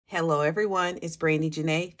Hello everyone, it's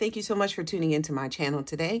Janei. Thank you so much for tuning into my channel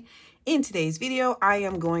today. In today's video, I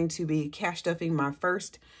am going to be cash stuffing my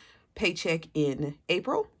first paycheck in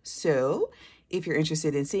April. So if you're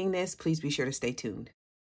interested in seeing this, please be sure to stay tuned.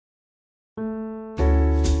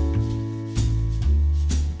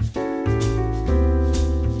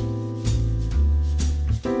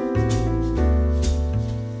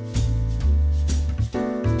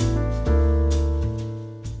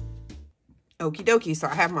 Okie dokie, so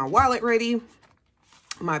I have my wallet ready.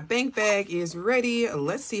 My bank bag is ready.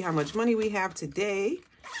 Let's see how much money we have today.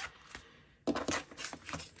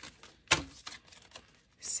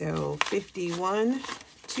 So 51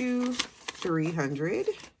 to 300.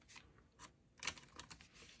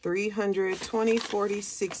 300, 20, 40,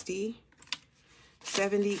 60,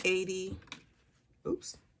 70, 80.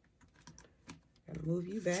 Oops. Gotta move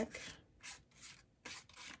you back.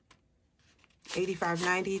 85,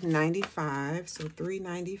 90, 95, so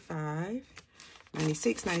 395,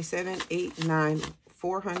 96, 97, 8, 9,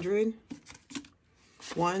 400,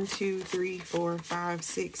 1, 2, 3, 4, 5,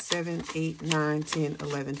 6, 7, 8, 9, 10,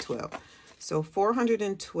 11, 12. So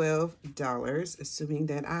 $412, assuming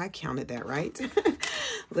that I counted that right.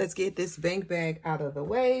 Let's get this bank bag out of the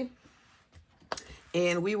way.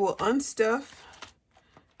 And we will unstuff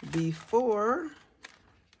before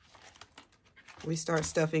we start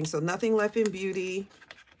stuffing. So nothing left in beauty.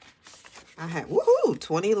 I have, woohoo,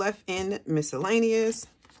 20 left in miscellaneous.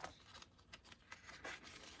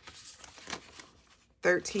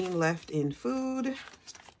 13 left in food.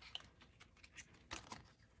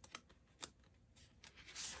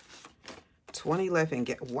 20 left in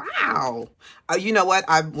get. Wow. You know what?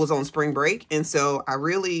 I was on spring break, and so I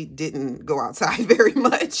really didn't go outside very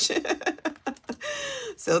much.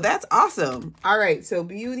 So that's awesome. All right. So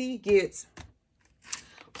beauty gets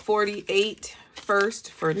 48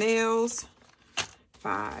 first for nails,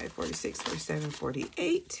 5, 46, 47,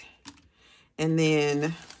 48. And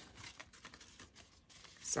then,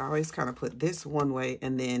 so I always kind of put this one way,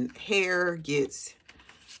 and then hair gets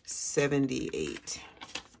 78.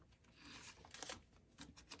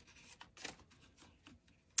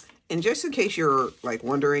 And just in case you're like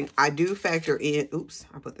wondering, I do factor in, oops,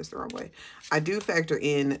 I put this the wrong way. I do factor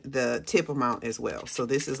in the tip amount as well. So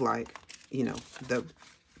this is like, you know, the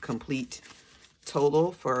complete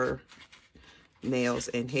total for nails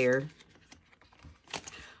and hair.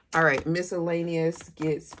 All right, miscellaneous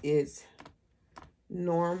gets its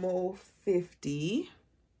normal 50.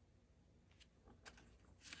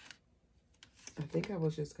 I think I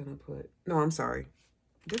was just gonna put, no, I'm sorry.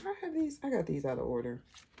 Did I have these? I got these out of order.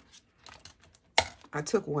 I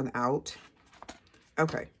took one out.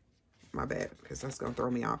 Okay, my bad, because that's gonna throw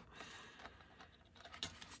me off.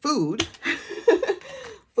 Food.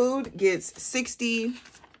 Food gets 60.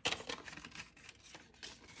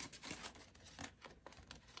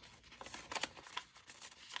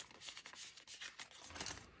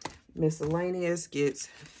 Miscellaneous gets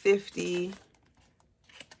 50.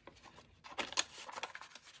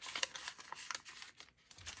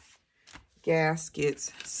 Gas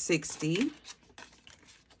gets 60.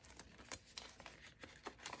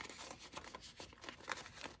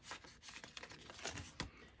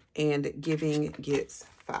 And giving gets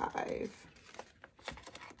 5.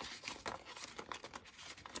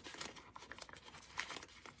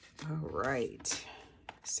 All right.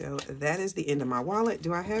 So that is the end of my wallet.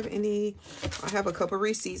 Do I have any? I have a couple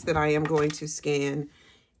receipts that I am going to scan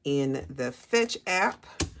in the Fetch app.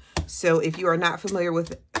 So if you are not familiar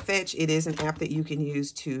with Fetch, it is an app that you can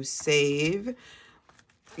use to save.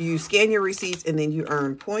 You scan your receipts and then you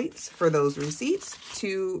earn points for those receipts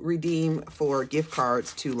to redeem for gift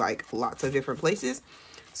cards to like lots of different places.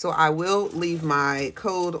 So I will leave my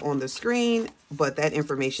code on the screen, but that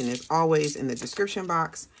information is always in the description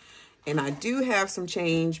box. And I do have some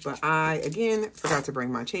change, but I, again, forgot to bring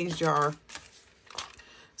my change jar.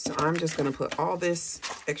 So I'm just going to put all this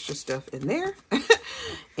extra stuff in there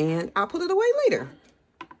and I'll put it away later.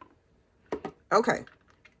 Okay.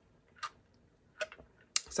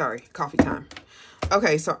 Sorry, coffee time.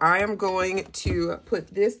 Okay, so I am going to put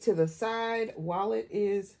this to the side. Wallet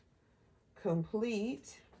is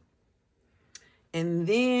complete. And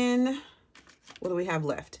then, what do we have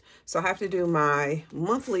left? So I have to do my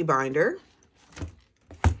monthly binder.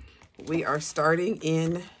 We are starting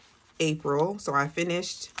in April. So I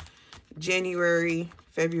finished January,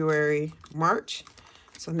 February, March.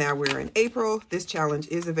 So now we're in April. This challenge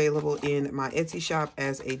is available in my Etsy shop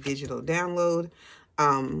as a digital download.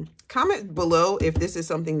 Comment below if this is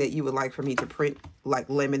something that you would like for me to print, like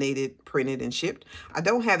laminated, printed, and shipped. I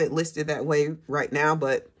don't have it listed that way right now,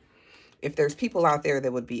 but if there's people out there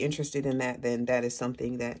that would be interested in that, then that is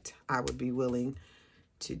something that I would be willing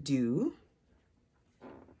to do.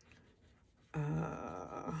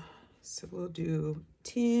 So we'll do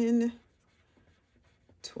 10,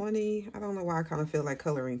 20. I don't know why I kind of feel like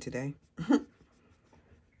coloring today.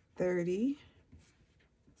 30,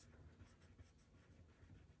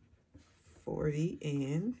 40,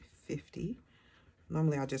 and 50.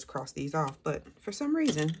 Normally I just cross these off, but for some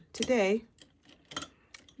reason today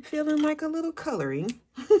I'm feeling like a little coloring.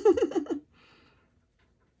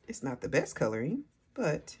 It's not the best coloring,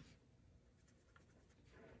 but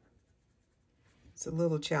it's a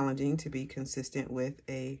little challenging to be consistent with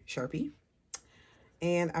a Sharpie.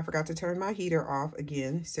 And I forgot to turn my heater off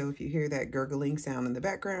again. So if you hear that gurgling sound in the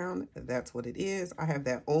background, that's what it is. I have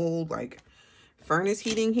that old like furnace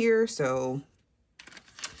heating here, so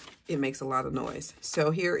it makes a lot of noise.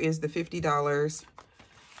 So here is the $50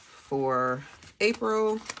 for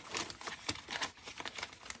April.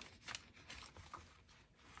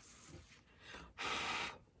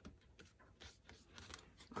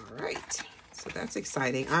 All right. So that's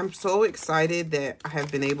exciting. I'm so excited that I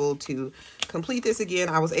have been able to complete this again.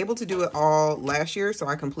 I was able to do it all last year. So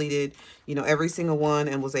I completed, you know, every single one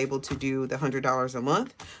and was able to do the $100 a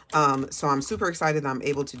month. So I'm super excited I'm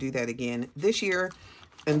able to do that again this year.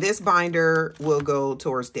 And this binder will go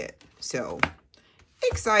towards debt. So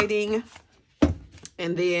exciting.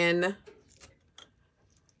 And then,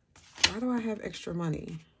 why do I have extra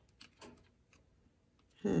money?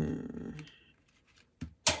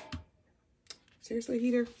 Seriously,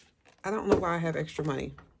 heater? I don't know why I have extra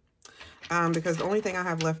money. Because the only thing I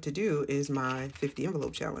have left to do is my 50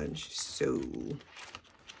 envelope challenge. So,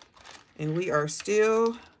 and we are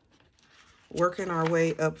still working our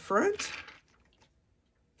way up front.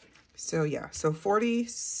 So yeah, so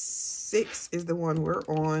 46 is the one we're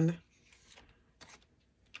on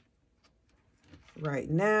right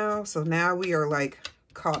now. So now we are like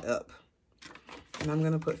caught up. And I'm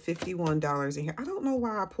going to put $51 in here. I don't know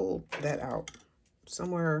why I pulled that out.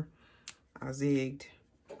 Somewhere I zigged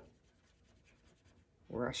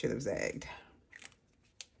where I should have zagged.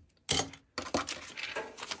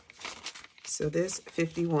 So this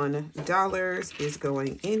 $51 is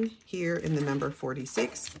going in here in the number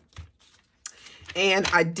 46. And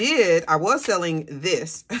I was selling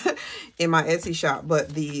this in my Etsy shop, but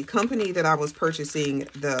the company that I was purchasing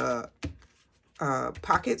the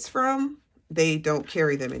pockets from, they don't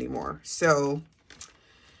carry them anymore. So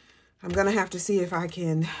I'm going to have to see if I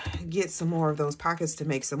can get some more of those pockets to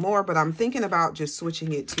make some more, but I'm thinking about just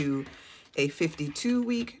switching it to a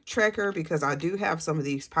 52-week tracker because I do have some of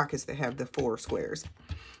these pockets that have the 4 squares.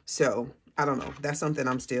 So I don't know. That's something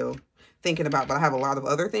I'm still thinking about, but I have a lot of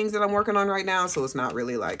other things that I'm working on right now, so it's not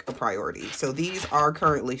really like a priority. So these are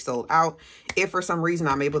currently sold out. If for some reason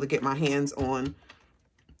I'm able to get my hands on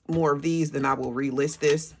more of these, then I will relist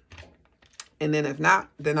this. And then if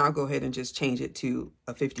not, then I'll go ahead and just change it to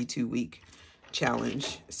a 52-week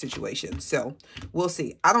challenge situation. So we'll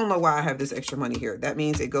see. I don't know why I have this extra money here. That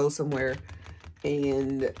means it goes somewhere,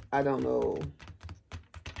 and I don't know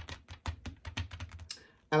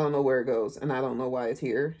where it goes, and I don't know why it's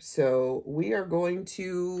here. So we are going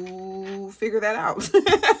to figure that out.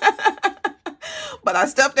 But I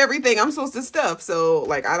stuffed everything I'm supposed to stuff. So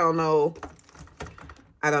like, I don't know.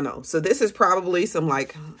 So this is probably some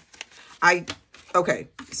like, okay,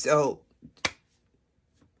 so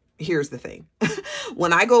here's the thing.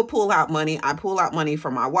 When I go pull out money, I pull out money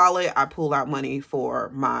from my wallet. I pull out money for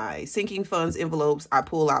my sinking funds envelopes. I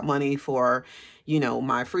pull out money for, you know,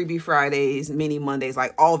 my freebie Fridays, mini Mondays,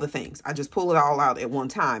 like all the things. I just pull it all out at one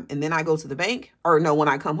time. And then I go to the bank, or no, when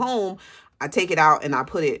I come home, I take it out and I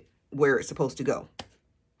put it where it's supposed to go.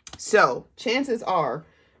 So chances are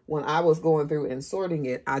when I was going through and sorting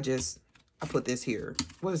it, I put this here.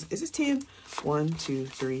 What is this 10? 1, 2,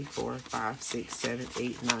 3, 4, 5, 6, 7,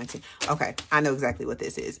 8, 9, 10. Okay, I know exactly what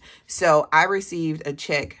this is. So I received a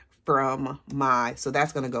check from so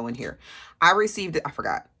that's going to go in here.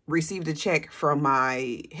 Received a check from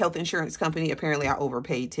my health insurance company. Apparently I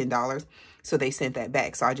overpaid $10. So they sent that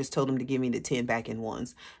back. So I just told them to give me the 10 back in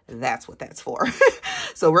ones. That's what that's for.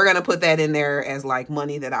 So we're going to put that in there as like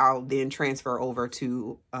money that I'll then transfer over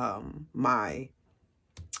to my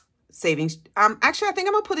savings. Actually, I think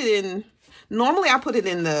I'm going to put it in. Normally I put it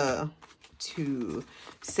in the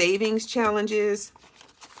savings challenges.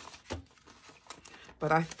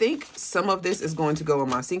 But I think some of this is going to go in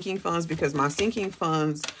my sinking funds because my sinking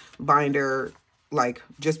funds binder like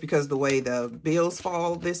just because the way the bills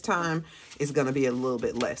fall this time is going to be a little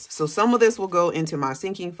bit less. So some of this will go into my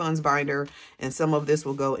sinking funds binder and some of this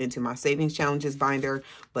will go into my savings challenges binder,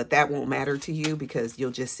 but that won't matter to you because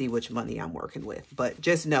you'll just see which money I'm working with. But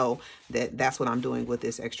just know that that's what I'm doing with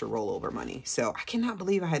this extra rollover money. So I cannot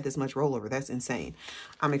believe I had this much rollover. That's insane.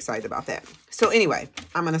 I'm excited about that. So anyway,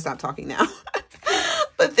 I'm going to stop talking now.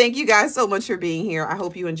 But thank you guys so much for being here. I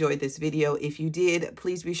hope you enjoyed this video. If you did,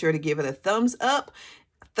 please be sure to give it a thumbs up.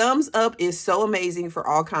 Thumbs up is so amazing for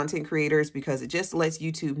all content creators because it just lets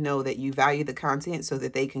YouTube know that you value the content so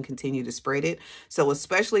that they can continue to spread it. So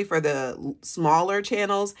especially for the smaller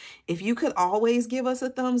channels, if you could always give us a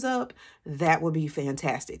thumbs up, that would be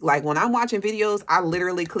fantastic. Like when I'm watching videos, I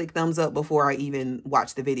literally click thumbs up before I even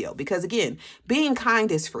watch the video. Because again, being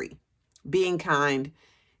kind is free. Being kind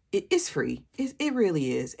it's free. It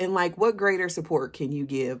really is. And like, what greater support can you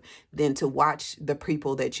give than to watch the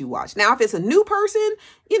people that you watch? Now, if it's a new person,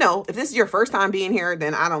 you know, if this is your first time being here,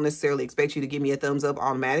 then I don't necessarily expect you to give me a thumbs up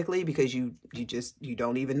automatically because you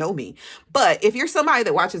don't even know me. But if you're somebody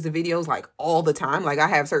that watches the videos like all the time, like I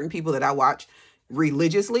have certain people that I watch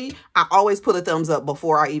religiously, I always put a thumbs up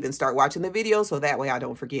before I even start watching the video, so that way I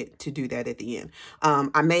don't forget to do that at the end.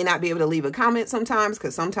 I may not be able to leave a comment sometimes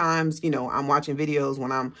because sometimes, you know, I'm watching videos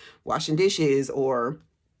when I'm washing dishes or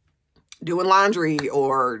doing laundry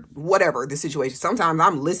or whatever the situation. Sometimes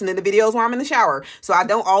I'm listening to videos while I'm in the shower, so I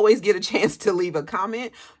don't always get a chance to leave a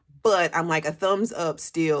comment, but I'm like, a thumbs up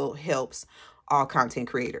still helps all content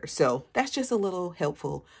creators. So that's just a little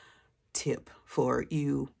helpful tip for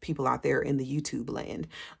you people out there in the YouTube land.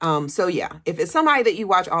 So yeah, if it's somebody that you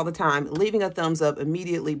watch all the time, leaving a thumbs up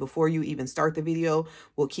immediately before you even start the video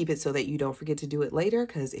will keep it so that you don't forget to do it later.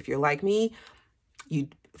 Because if you're like me, you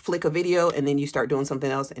flick a video and then you start doing something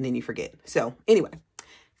else and then you forget. So anyway,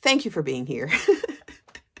 thank you for being here.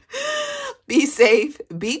 Be safe,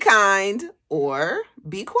 be kind, or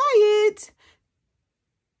be quiet.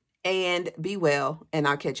 And be well, and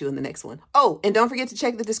I'll catch you in the next one. Oh, and don't forget to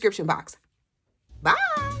check the description box.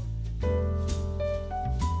 Bye.